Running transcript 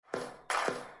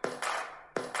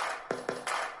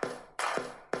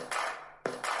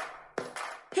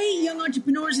young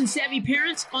entrepreneurs and savvy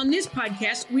parents. On this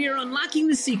podcast, we are unlocking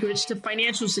the secrets to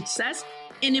financial success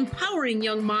and empowering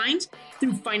young minds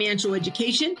through financial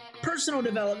education, personal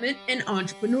development, and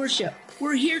entrepreneurship.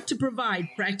 We're here to provide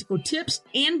practical tips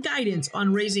and guidance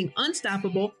on raising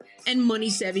unstoppable and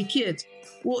money-savvy kids.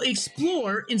 We'll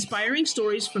explore inspiring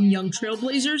stories from young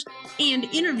trailblazers and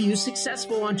interview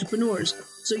successful entrepreneurs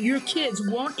so your kids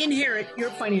won't inherit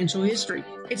your financial history.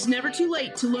 It's never too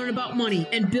late to learn about money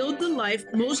and build the life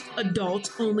most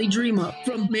adults only dream of.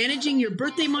 From managing your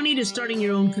birthday money to starting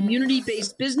your own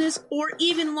community-based business or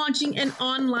even launching an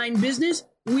online business,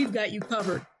 we've got you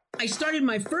covered. I started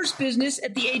my first business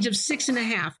at the age of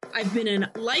 6.5. I've been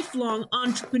a lifelong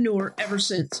entrepreneur ever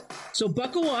since. So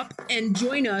buckle up and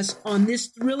join us on this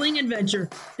thrilling adventure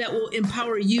that will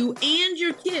empower you and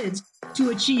your kids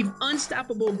to achieve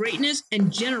unstoppable greatness and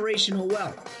generational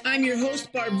wealth. I'm your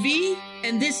host, Barb V,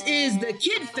 and this is the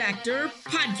Kid Factor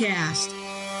Podcast.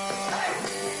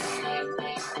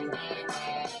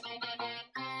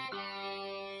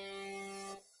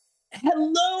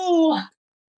 Hello,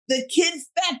 the Kid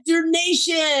Factor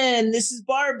Nation. This is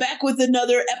Barb back with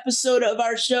another episode of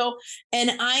our show,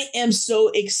 and I am so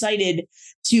excited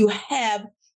to have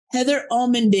Heather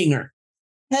Allmendinger.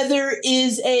 Heather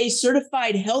is a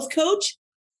certified health coach,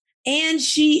 and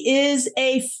she is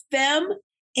a femme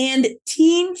and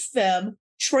teen femme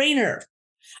trainer.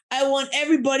 I want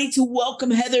everybody to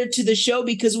welcome Heather to the show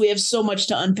because we have so much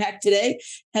to unpack today.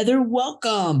 Heather,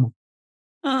 welcome.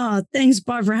 Oh, thanks,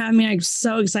 Barb, for having me. I'm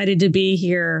so excited to be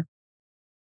here.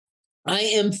 I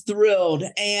am thrilled.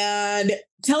 And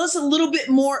tell us a little bit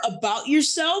more about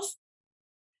yourself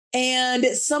and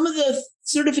some of the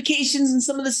certifications and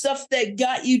some of the stuff that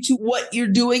got you to what you're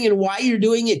doing and why you're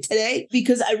doing it today,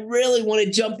 because I really want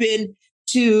to jump in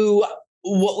to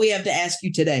what we have to ask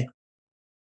you today.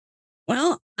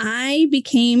 Well, I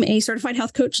became a certified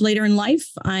health coach later in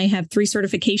life. I have 3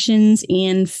 certifications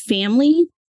in family,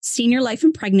 senior life,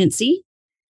 and pregnancy.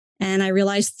 And I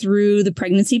realized through the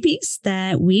pregnancy piece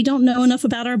that we don't know enough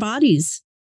about our bodies.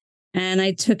 And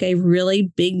I took a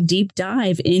really big, deep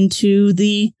dive into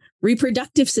the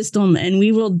reproductive system. And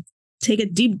we will take a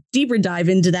deeper dive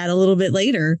into that a little bit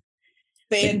later.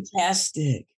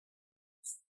 Fantastic.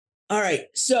 All right.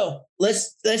 So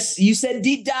let's you said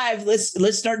deep dive.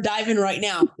 Let's start diving right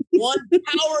now. One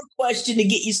power question to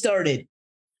get you started.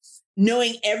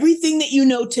 Knowing everything that you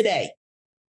know today,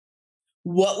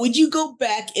 what would you go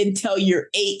back and tell your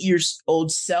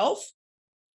 8-year-old self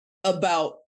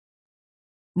about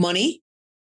money,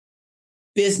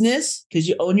 business, because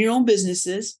you own your own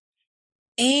businesses,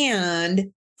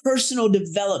 and personal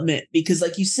development? Because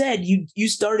like you said, you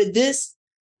started this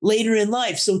later in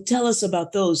life. So tell us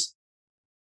about those.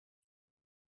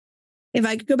 If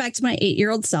I could go back to my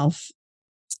 8-year-old self,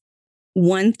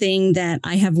 one thing that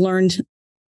I have learned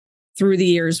through the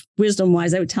years,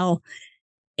 wisdom-wise, I would tell: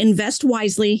 invest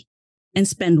wisely and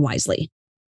spend wisely.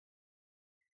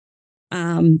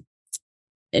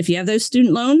 If you have those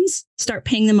student loans, start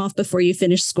paying them off before you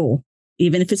finish school,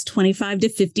 even if it's $25 to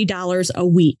 $50 a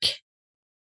week.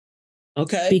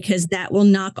 Okay. Because that will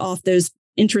knock off those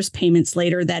interest payments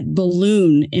later that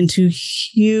balloon into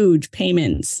huge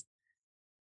payments.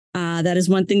 That is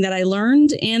one thing that I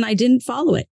learned, and I didn't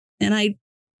follow it, and I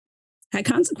had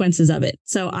consequences of it.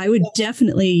 So I would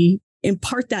definitely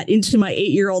impart that into my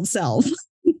 8-year-old self.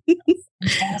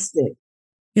 Fantastic.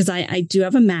 Because I do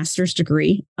have a master's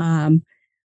degree.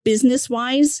 Business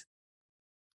wise,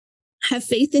 have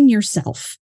faith in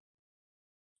yourself.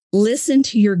 Listen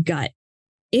to your gut.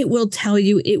 It will tell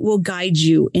you, it will guide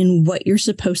you in what you're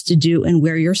supposed to do and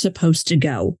where you're supposed to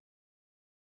go.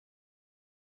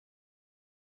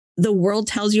 The world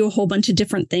tells you a whole bunch of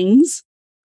different things.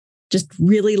 Just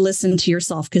really listen to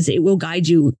yourself because it will guide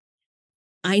you.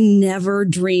 I never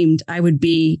dreamed I would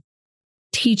be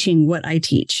teaching what I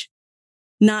teach.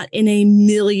 Not in a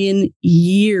million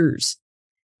years.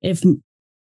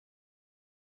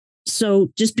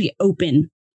 So just be open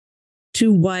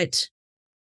to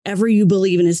whatever you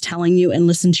believe in is telling you and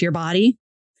listen to your body.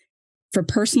 For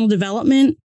personal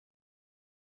development,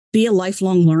 be a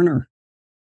lifelong learner.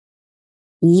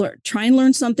 Try and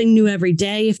learn something new every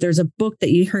day. If there's a book that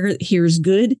you hear is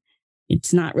good,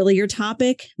 it's not really your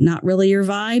topic, not really your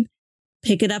vibe,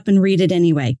 pick it up and read it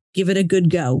anyway. Give it a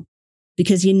good go,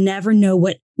 because you never know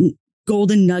what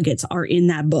golden nuggets are in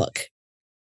that book.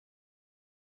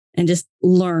 And just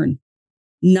learn.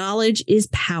 Knowledge is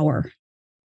power.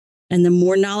 And the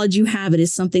more knowledge you have, it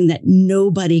is something that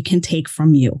nobody can take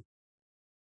from you.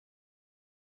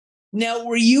 Now,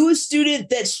 were you a student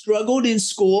that struggled in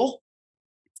school?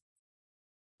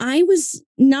 I was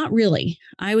not really.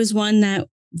 I was one that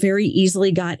very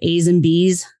easily got A's and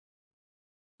B's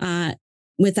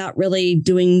without really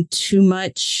doing too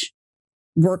much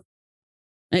work.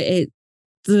 The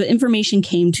information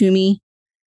came to me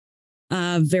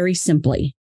very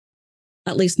simply,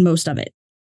 at least most of it.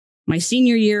 My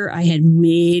senior year, I had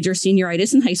major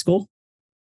senioritis in high school,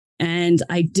 and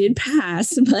I did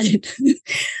pass, but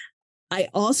I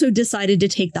also decided to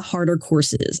take the harder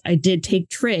courses. I did take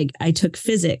trig. I took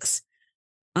physics.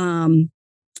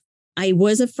 I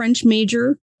was a French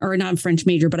major, or not a French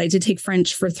major, but I did take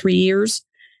French for 3 years.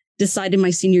 Decided my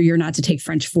senior year not to take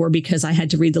French for because I had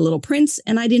to read The Little Prince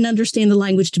and I didn't understand the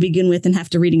language to begin with, and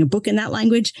after reading a book in that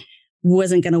language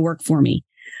wasn't going to work for me.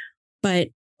 But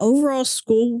overall,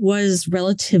 school was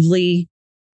relatively,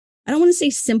 I don't want to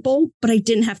say simple, but I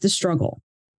didn't have to struggle.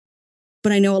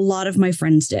 But I know a lot of my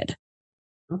friends did.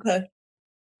 Okay.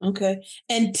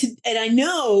 And I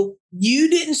know you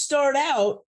didn't start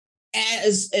out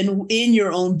as in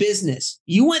your own business.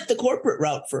 You went the corporate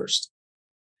route first.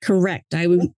 Correct.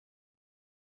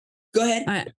 Go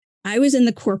ahead. I was in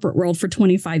the corporate world for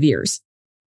 25 years.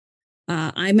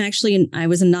 I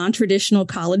was a non-traditional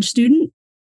college student.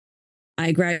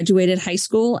 I graduated high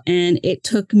school and it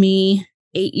took me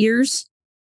 8 years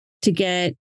to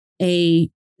get an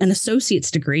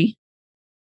associate's degree.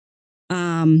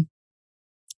 9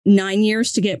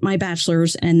 years to get my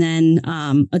bachelor's, and then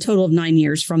a total of 9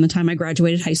 years from the time I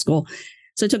graduated high school.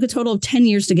 So it took a total of 10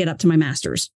 years to get up to my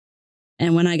master's.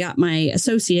 And when I got my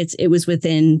associates, it was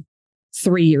within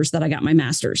 3 years that I got my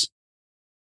master's.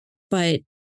 But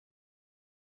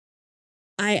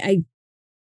I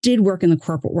did work in the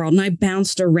corporate world and I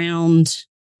bounced around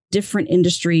different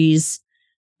industries.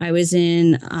 I was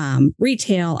in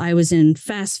retail. I was in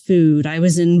fast food. I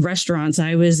was in restaurants.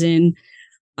 I was in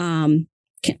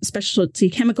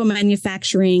specialty chemical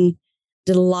manufacturing,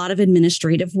 did a lot of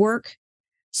administrative work.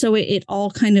 So it all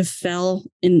kind of fell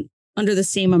under the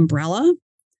same umbrella.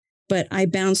 But I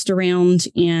bounced around,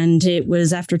 and it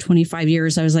was after 25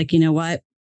 years, I was like, you know what?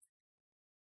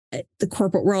 The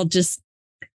corporate world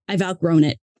I've outgrown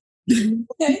it.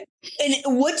 Okay.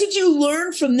 And what did you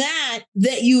learn from that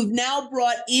you've now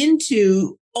brought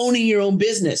into owning your own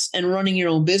business and running your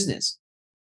own business?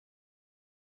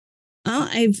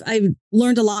 I've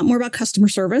learned a lot more about customer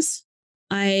service.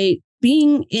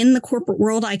 Being in the corporate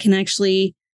world, I can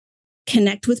actually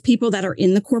connect with people that are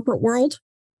in the corporate world.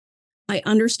 I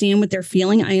understand what they're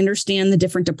feeling. I understand the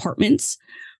different departments.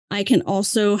 I can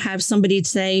also have somebody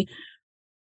say,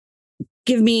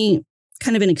 give me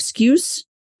kind of an excuse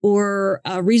or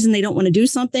a reason they don't want to do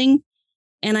something.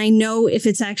 And I know if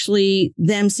it's actually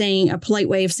them saying a polite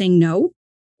way of saying no,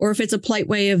 or if it's a polite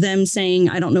way of them saying,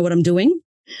 I don't know what I'm doing.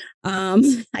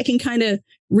 I can kind of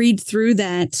read through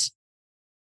that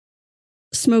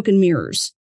smoke and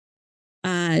mirrors.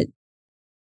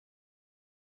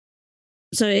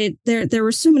 So there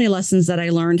were so many lessons that I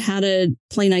learned. How to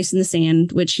play nice in the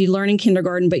sand, which you learn in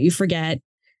kindergarten, but you forget.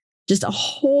 Just a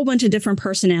whole bunch of different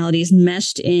personalities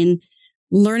meshed in,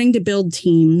 learning to build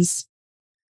teams,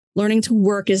 learning to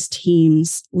work as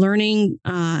teams, learning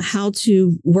how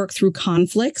to work through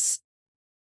conflicts.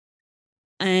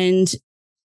 And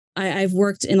I've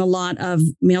worked in a lot of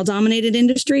male-dominated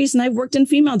industries, and I've worked in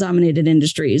female-dominated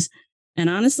industries. And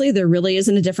honestly, there really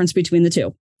isn't a difference between the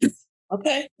two.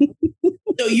 Okay.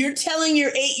 So you're telling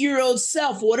your 8-year-old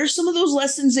self, what are some of those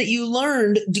lessons that you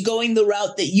learned going the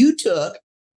route that you took?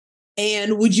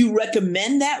 And would you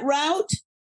recommend that route?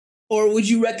 Or would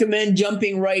you recommend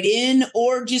jumping right in?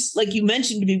 Or just like you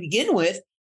mentioned to begin with,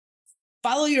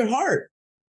 follow your heart?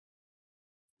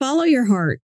 Follow your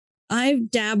heart.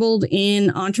 I've dabbled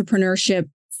in entrepreneurship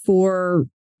for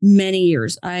many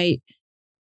years.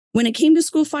 When it came to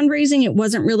school fundraising, it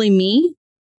wasn't really me.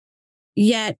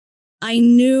 Yet I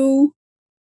knew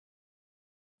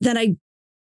that I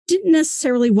didn't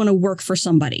necessarily want to work for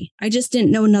somebody. I just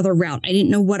didn't know another route. I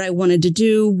didn't know what I wanted to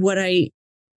do, where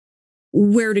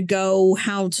to go,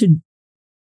 how to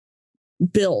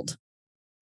build.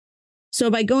 So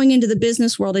by going into the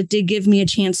business world, it did give me a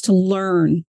chance to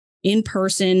learn in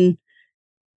person,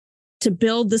 to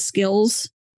build the skills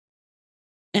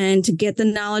and to get the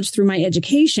knowledge through my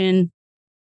education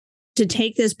to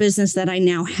take this business that I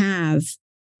now have,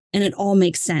 and it all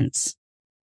makes sense.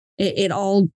 It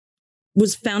all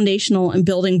was foundational and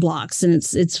building blocks, and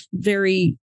it's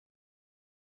very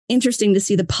interesting to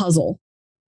see the puzzle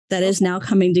that is now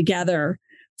coming together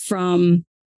from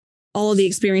all of the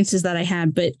experiences that I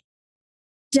had. But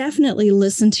definitely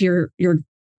listen to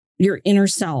your inner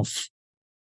self.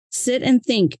 Sit and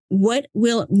think, what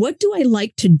do I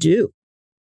like to do?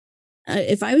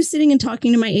 If I was sitting and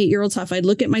talking to my 8-year-old self, I'd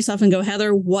look at myself and go,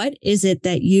 Heather, what is it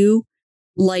that you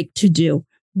like to do?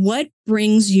 What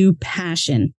brings you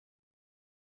passion?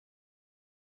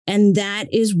 And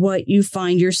that is what you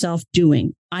find yourself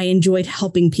doing. I enjoyed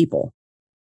helping people.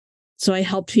 So I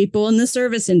helped people in the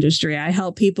service industry. I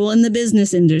helped people in the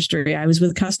business industry. I was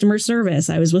with customer service.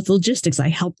 I was with logistics. I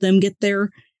helped them get their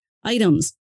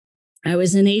items. I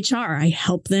was in HR. I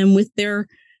helped them with their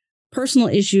personal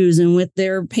issues and with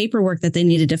their paperwork that they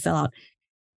needed to fill out.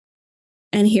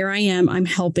 And here I am. I'm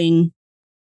helping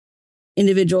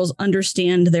individuals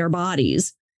understand their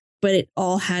bodies, but it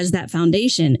all has that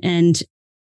foundation. And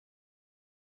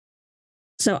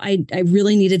so I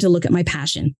really needed to look at my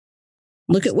passion.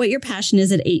 Look at what your passion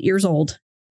is at 8 years old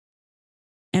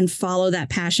and follow that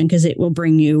passion, because it will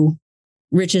bring you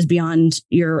riches beyond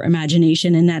your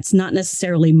imagination. And that's not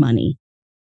necessarily money.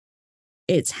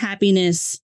 It's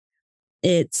happiness.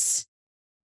 It's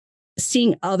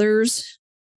seeing others,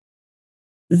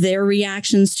 their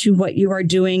reactions to what you are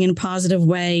doing in a positive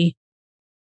way.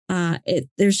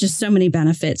 There's just so many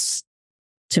benefits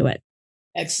to it.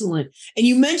 Excellent. And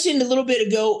you mentioned a little bit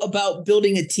ago about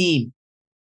building a team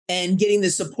and getting the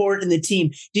support in the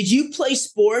team. Did you play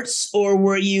sports, or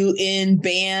were you in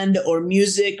band or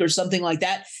music or something like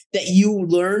that, that you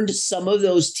learned some of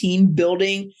those team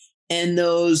building and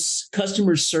those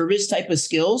customer service type of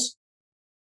skills?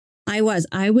 I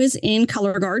was in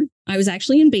color guard. I was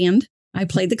actually in band. I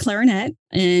played the clarinet,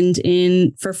 and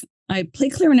I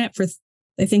played clarinet for,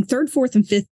 I think, 3rd, 4th, and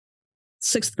 5th,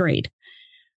 6th grade.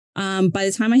 By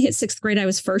the time I hit 6th grade, I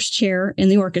was first chair in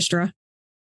the orchestra.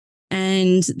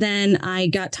 And then I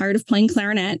got tired of playing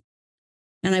clarinet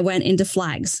and I went into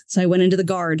flags. So I went into the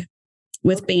guard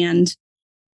with band.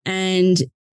 And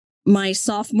my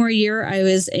sophomore year, I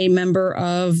was a member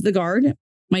of the guard.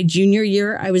 My junior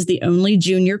year, I was the only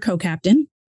junior co-captain.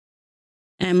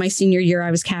 And my senior year,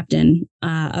 I was captain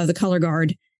of the color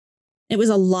guard. It was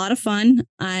a lot of fun.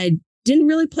 I didn't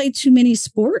really play too many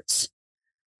sports,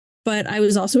 but I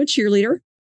was also a cheerleader.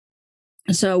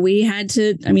 So we had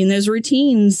to, those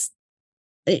routines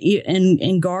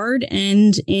in guard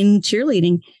and in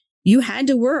cheerleading, you had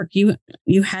to work. You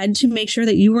had to make sure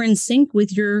that you were in sync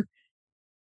with your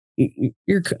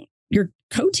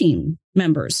co-team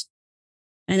members.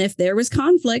 And if there was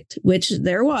conflict, which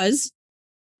there was,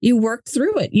 you worked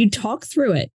through it. You talked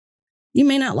through it. You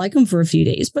may not like them for a few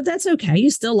days, but that's okay.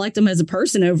 You still liked them as a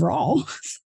person overall.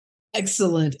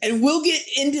 Excellent. And we'll get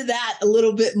into that a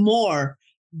little bit more.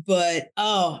 But,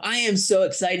 I am so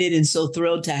excited and so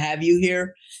thrilled to have you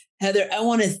here. Heather, I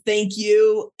want to thank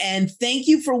you, and thank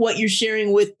you for what you're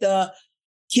sharing with the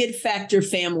Kid Factor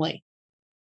family.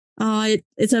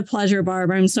 It's a pleasure,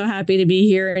 Barb. I'm so happy to be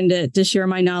here and to share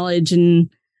my knowledge, and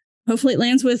hopefully it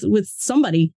lands with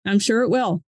somebody. I'm sure it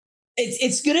will.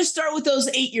 It's going to start with those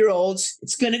 8-year-olds.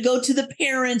 It's going to go to the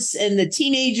parents and the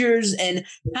teenagers and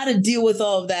how to deal with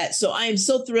all of that. So I am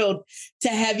so thrilled to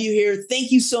have you here.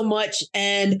 Thank you so much.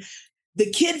 And the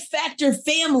Kid Factor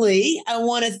family, I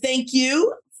want to thank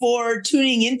you for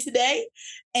tuning in today.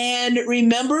 And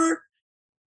remember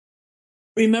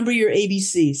your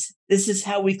ABCs. This is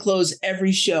how we close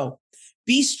every show.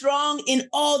 Be strong in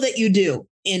all that you do,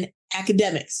 in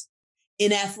academics,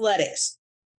 in athletics,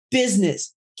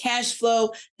 business, cash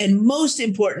flow, and most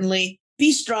importantly,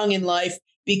 be strong in life,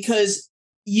 because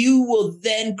you will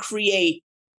then create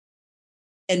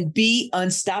and be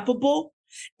unstoppable.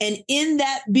 And in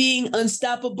that being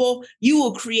unstoppable, you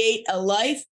will create a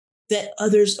life that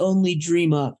others only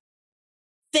dream of.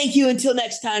 Thank you. Until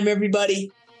next time,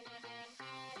 everybody.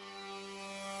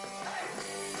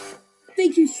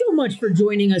 Thank you so much for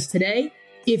joining us today.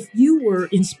 If you were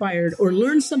inspired or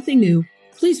learned something new,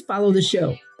 please follow the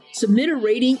show. Submit a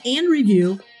rating and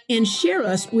review, and share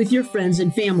us with your friends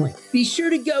and family. Be sure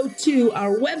to go to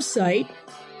our website,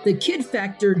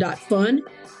 thekidfactor.fun,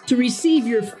 to receive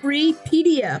your free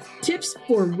PDF tips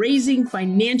for raising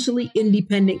financially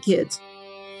independent kids.